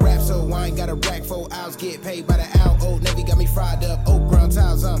rap pro rap, so I ain't got a rack. 4 hours, get paid by the hour. Old Navy got me fried up. Oak ground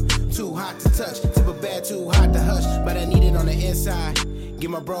tiles, too hot to touch. Tip a bad, too hot to hush. But I need it on the inside. Get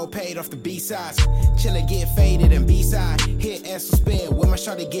my bro paid off the B-sides. Chillin', get faded and B-side. Hit and so spin with my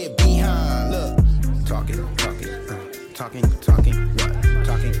shawty get behind. Look, talking, what? Talking,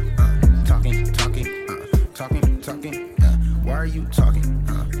 why are you talking?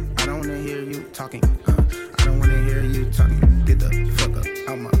 I don't wanna hear you talking. I don't wanna hear you talking. Get the fuck up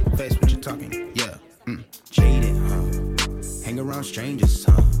out my face what you talking. Yeah, jaded, hang around strangers,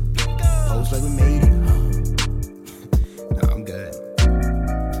 pose like we made it, Nah, I'm good.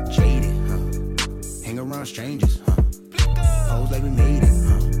 Jaded, hang around strangers, pose like we made it,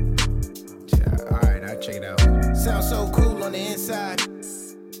 Yeah, alright, I'll check it out. Sounds so cool on the inside.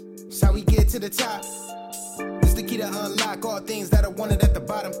 It's how we get to the top. It's the key to unlock all things that are wanted at the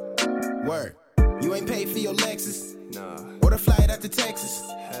bottom. Word, you ain't paid for your Lexus. Nah. Or the flight out to Texas.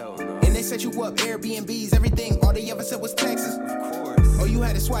 Hell no. And they set you up, Airbnbs, everything. All they ever said was Texas. Of course. Or you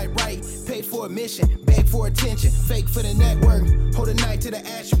had to swipe right, paid for admission, beg for attention, fake for the network. Hold a night to the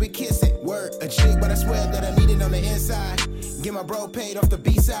ash, we kiss it. Word, a chick, but I swear that I need it on the inside. Get my bro paid off the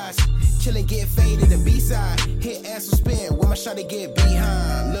B-sides. Chillin', get faded and B-side. Hit ass or spin with my shawty get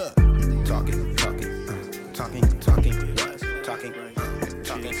behind. Look, talking, what? Talking,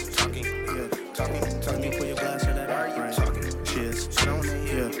 Let me pour your glass of that act right. Cheers.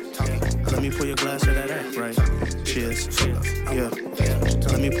 Let me pour your glass of that act right. Cheers. Yeah.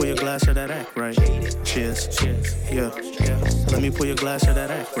 Let me pour your glass of that act right. Cheers. Yeah. Let me pour your glass of that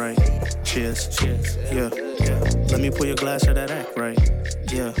act right. Cheers. Yeah. Let me pour your glass of that act right.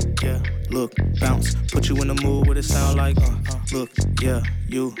 Yeah. Look, bounce, put you in the mood what it sound like. Look, yeah,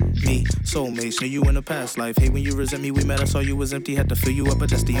 you, me, soulmates. Knew you in the past life. Hey, when you resent me, we met. I saw you was empty, had to fill you up, but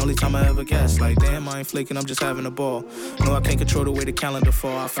that's the only time I ever gaslight. Damn, I ain't flaking, I'm just having a ball. No, I can't control the way the calendar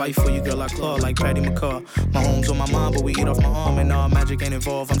fall. I fight for you, girl, I claw like Patty McCaw. My home's on my mind, but we eat off my arm, and all magic ain't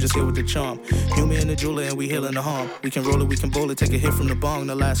involved. I'm just here with the charm. You, me, and the jeweler, and we healing the harm. We can roll it, we can bowl it, take a hit from the bong.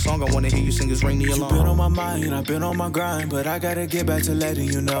 The last song I wanna hear you sing is Ring the Alarm. You been on my mind, I've been on my grind, but I gotta get back to letting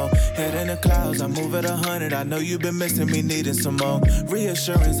you know. Head in the clouds, I move at 100. I know you been missing me, needing some more.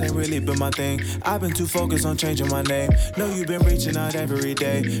 Reassurance ain't really been my thing. I've been too focused on changing my name. Know you been reaching out every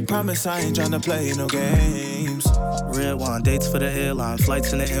day. Promise I ain't tryna play no games. Red wine, dates for the airline,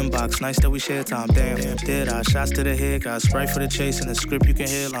 flights in the inbox. Nice that we share time, damn. Dead eye, shots to the head, got Sprite for the chase, and the script you can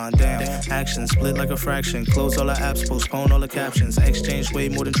headline, damn. Action split like a fraction, close all the apps, postpone all the captions. Exchange way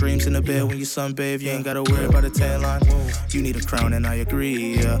more than dreams in the bed when you sunbathe. You ain't gotta worry about a tan line. You need a crown and I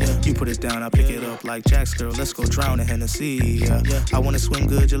agree, yeah. You put it down, I pick it up like Jack's girl. Let's go drown in Hennessy, yeah. I wanna swim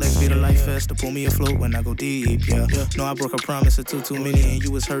good, your legs be the life vest to pull me afloat when I go deep, yeah. No, I broke a promise of too many and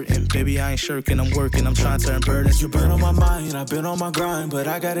you was hurting. Baby, I ain't shirking, I'm working, I'm trying to turn burdens. You been on my mind, I've been on my grind, but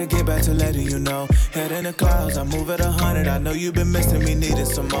I gotta get back to letting you know. Head in the clouds, I move at 100. I know you been missing me, needing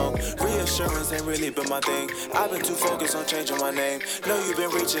some more. Reassurance ain't really been my thing. I've been too focused on changing my name. Know you been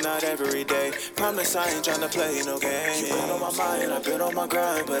reaching out every day. Promise I ain't tryna play no game. You been on my mind, I've been on my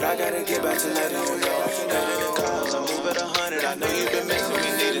grind, but I gotta get back to letting you know. Head in the clouds, I move at 100. I know you been missing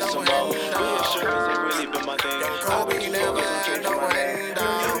me, needing some more. Reassurance ain't really been my thing. I've been too focused on changing my name.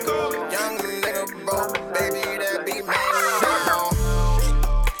 Young nigga, bro, baby, that be my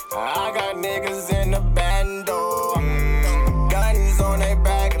I got niggas in the bando, guns on their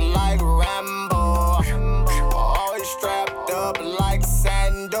back like Rambo, always strapped up like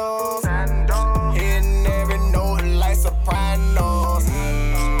sandals, hitting every note like Sopranos,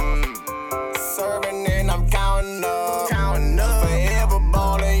 serving and I'm counting up, forever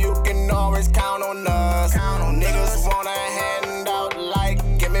ballin', you can always count on us. Niggas want a handout like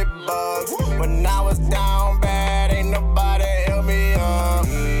give me bugs, when I was down bad, ain't nobody help me up.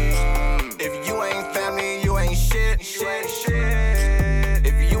 If you ain't family, you ain't shit.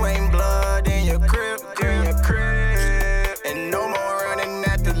 If you ain't blood, then your crib. And no more running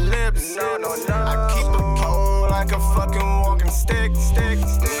at the lips. I keep a pole like a fucking walking stick.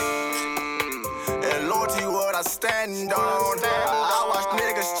 And loyalty what I stand on. I watch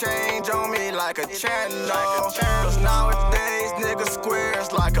niggas change on me like a channel. Cause nowadays niggas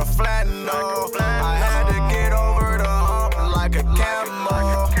squares like a flannel. I had to get over the hump like a camel.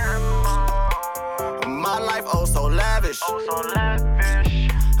 My lavish.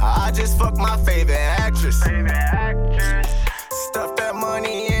 I just fucked my favorite actress. Stuff that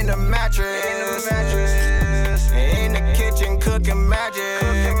money in the mattress. In the kitchen cooking magic.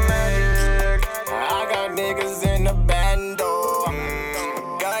 I got niggas in the bando.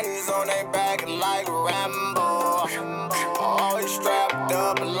 Guns on their back like Rambo. Always strapped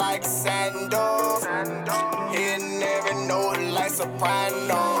up like sandals. Hitting every note like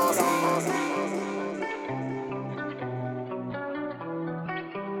Sopranos.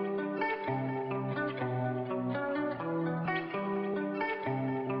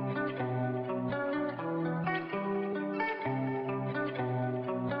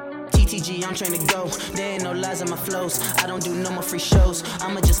 TTG, I'm trying to go. There ain't no lies on my flows. I don't do no more free shows.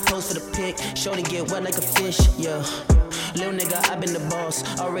 I'ma just pose for the pic. Show to get wet like a fish, yeah. Little nigga, I been the boss.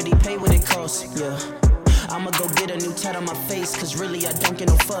 Already pay what it costs, yeah. I'ma go get a new tat on my face, cause really I don't get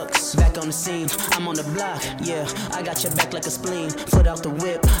no fucks. Back on the scene, I'm on the block, yeah. I got your back like a spleen. Foot out the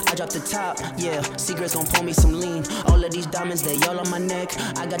whip, I drop the top, yeah. Secrets gon' pour me some lean. All of these diamonds, they all on my neck.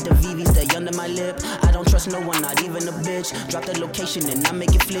 I got the VVs, they under my lip. I don't trust no one, not even a bitch. Drop the location and I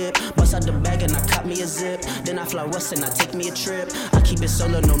make it flip. Bust out the bag and I cop me a zip. Then I fly west and I take me a trip. I keep it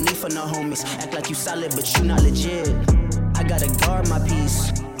solo, no need for no homies. Act like you solid, but you not legit. I gotta guard my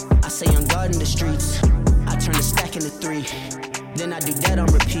peace. I say I'm guarding the streets. I turn the stack into 3. Then I do that on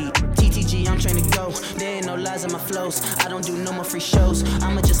repeat. TTG, I'm trying to go. There ain't no lies on my flows. I don't do no more free shows.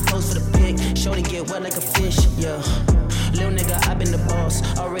 I'ma just pose for the pic. Show to get wet like a fish, yeah. Little nigga, I been the boss.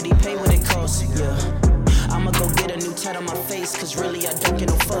 Already pay what it costs, yeah. I'ma go get a new tat on my face, cause really I don't get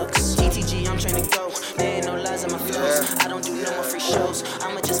no fucks. TTG, I'm trying to go. There ain't no lies on my flows. I don't do no more free shows.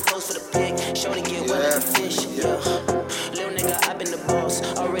 I'ma just pose for the pic. Show to get wet like a fish, yeah. Little nigga, I been the boss.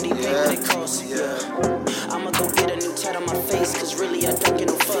 Already pay what it costs, yeah. I'ma go get a new tat on my face, cause really I don't get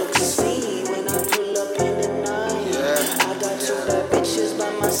no fucks. See, when I pull up in the night, I got 2 bad bitches by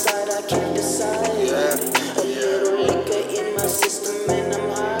my side, I can't decide. A little liquor in my system and I'm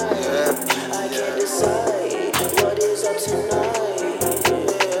high. I can't decide what is up tonight.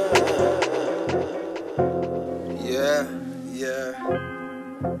 Yeah.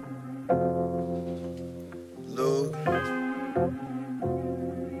 Luke.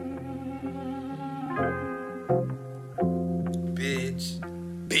 Bitch.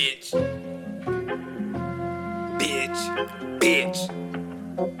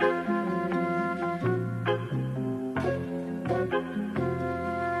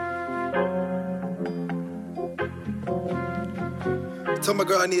 Told my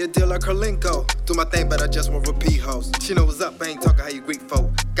girl I need a deal like Kerlinko. Do my thing, but I just want repeat hoes. She know what's up, I ain't talking how you Greek folk.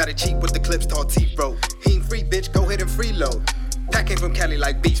 Got it cheap with the clips, tall teeth roll. He ain't free, bitch, go ahead and freeload. Pack came from Cali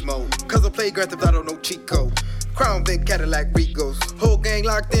like beach mode. Cause I play Grand Theft Auto, no cheat code. Crown Vic, Cadillac, Ricos. Whole gang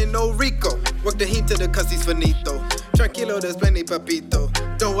locked in, no Rico. Work the heat to the cussies finito. Tranquilo, there's plenty papito.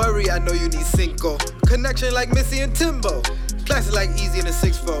 Don't worry, I know you need cinco. Connection like Missy and Timbo. Classic like Easy in the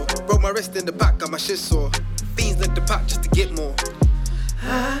 6-4. Broke my wrist in the back, got my shit sore. Fiends lick the pot just to get more.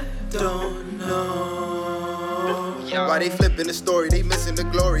 I don't know why they flipping the story, they missing the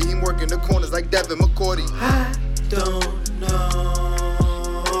glory. He working the corners like Devin McCourty. I don't know.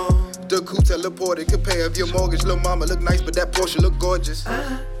 The coupe teleported, could pay off your mortgage. Lil' mama look nice, but that Porsche look gorgeous.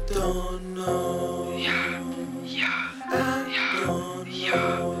 I don't know.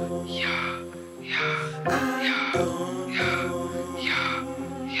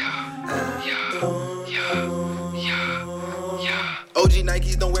 OG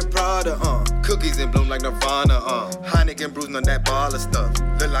Nikes don't wear Prada, Cookies in bloom like Nirvana, Heineken bruising on that baller stuff.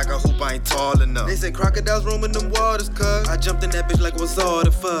 Look like a hoop, I ain't tall enough. They say crocodiles roam in them waters, cuz I jumped in that bitch like what's all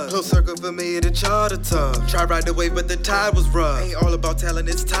the fuss. Close circle for me to charter tough. Try ride the wave, but the tide was rough. Ain't all about talent,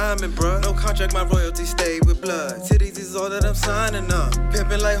 it's timing, bruh. No contract, my royalty stay with blood. Titties is all that I'm signing up.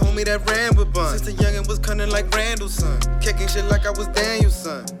 Pimpin' like homie that ran with bun. Since the youngin' was cunning like Randall's son. Kicking shit like I was Daniel's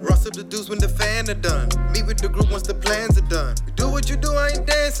son. Ross up the deuce when the fan are done. Meet with the group once the plans are done. Do what you do, I ain't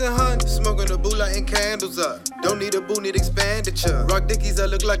dancing, hun. Smoking a boo, lighting candles up. Don't need a boo, need expenditure. Rock dickies, I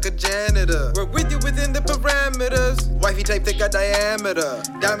look like a janitor. Work with you within the parameters. Wifey type, thick got diameter.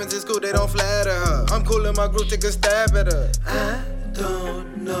 Diamonds is cool, they don't flatter her. I'm cool in my group, take a stab at her. I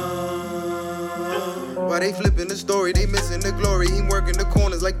don't know why they flipping the story, they missing the glory. He working the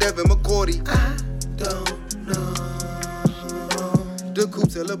corners like Devin McCourty. I don't know. The coupe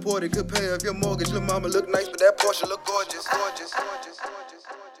teleported, could pay off your mortgage. Lil' mama look nice, but that Porsche look gorgeous.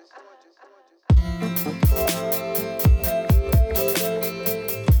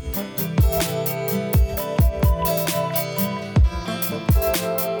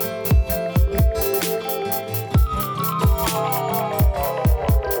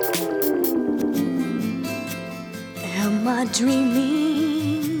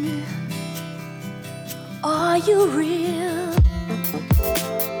 Are you real?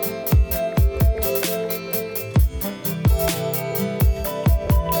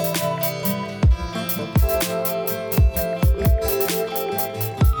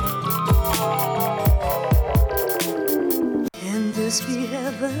 Can this be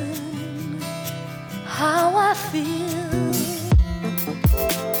heaven? How I feel.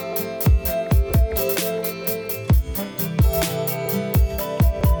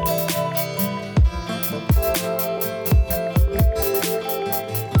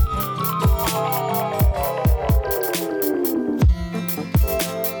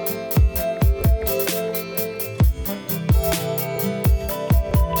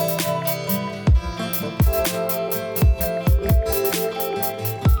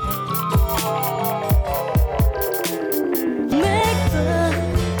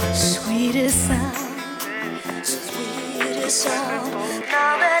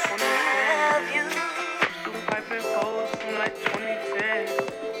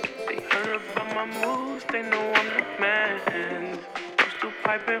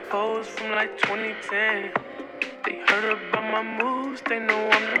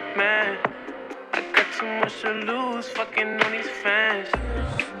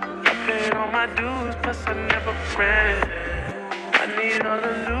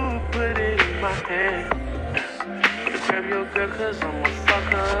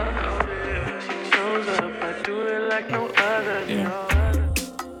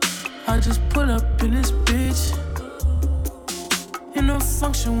 I just pull up in this bitch in a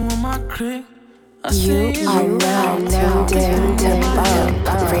function with my clique. You are now tuned in to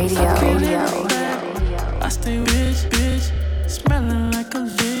Bump Radio. I stay rich, bitch, smelling like a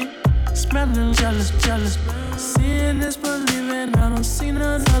lick, smelling jealous. Seeing this believing, I don't see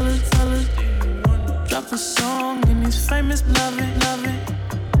no dollars. Drop a song and these famous love it.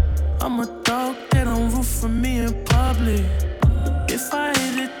 I'm a dog, they don't root for me in public. If I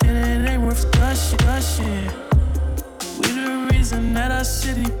hit it, then it ain't worth gushing. We the reason that our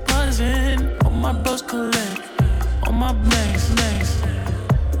city buzzing. All my bros collect, all my blanks.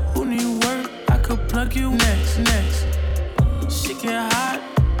 Who need work? I could plug you next. She get hot,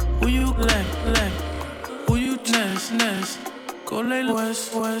 who you let? Who you next? Go lay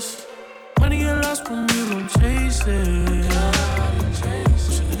west. Money get lost when you don't chase it.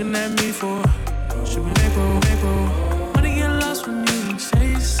 She looking at me for, she be April. Money get lost when you don't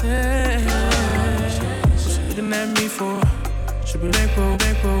chase it. She looking at me for, she be April.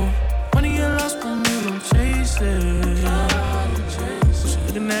 Money get lost when you don't chase it. She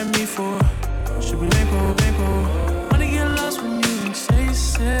looking at me for, she be April. Money get lost when you don't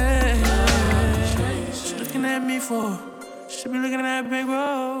chase it. She looking at me for, she be looking at big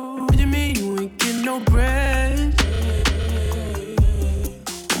bro. What you mean you ain't getting no bread?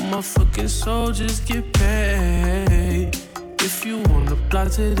 All my fucking soldiers get paid. If you wanna fly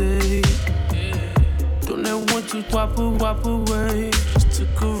today, don't let one to wop away. Just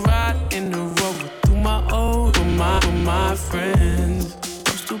took a ride in the road through my old with my friends.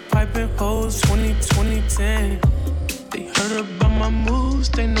 I'm still piping hoes 2010. They heard about my moves,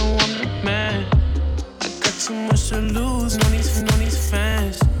 they know I'm the man. Too much to lose, no these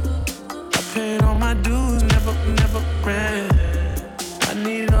fans. I paid all my dues, never ran. I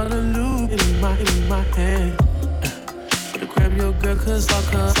need all the loot in my hand. Better grab your girl, cause fuck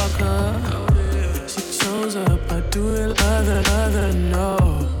her. She shows up, I do it other, no.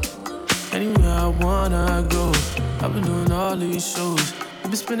 Anywhere I wanna go, I've been doing all these shows. I've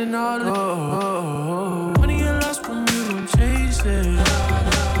been spending all the money get lost when you don't chase it.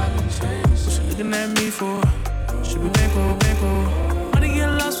 She looking at me for, she be April. Money get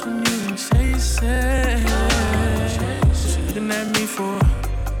lost when you don't chase it. She looking at me for,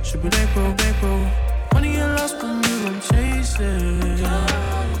 she be April. Money get lost when you don't chase it.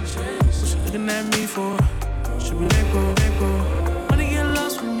 She looking at me for, she be April. Money get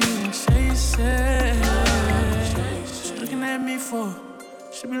lost when you don't chase it. She looking at me for,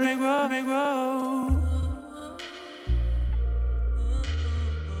 she be April.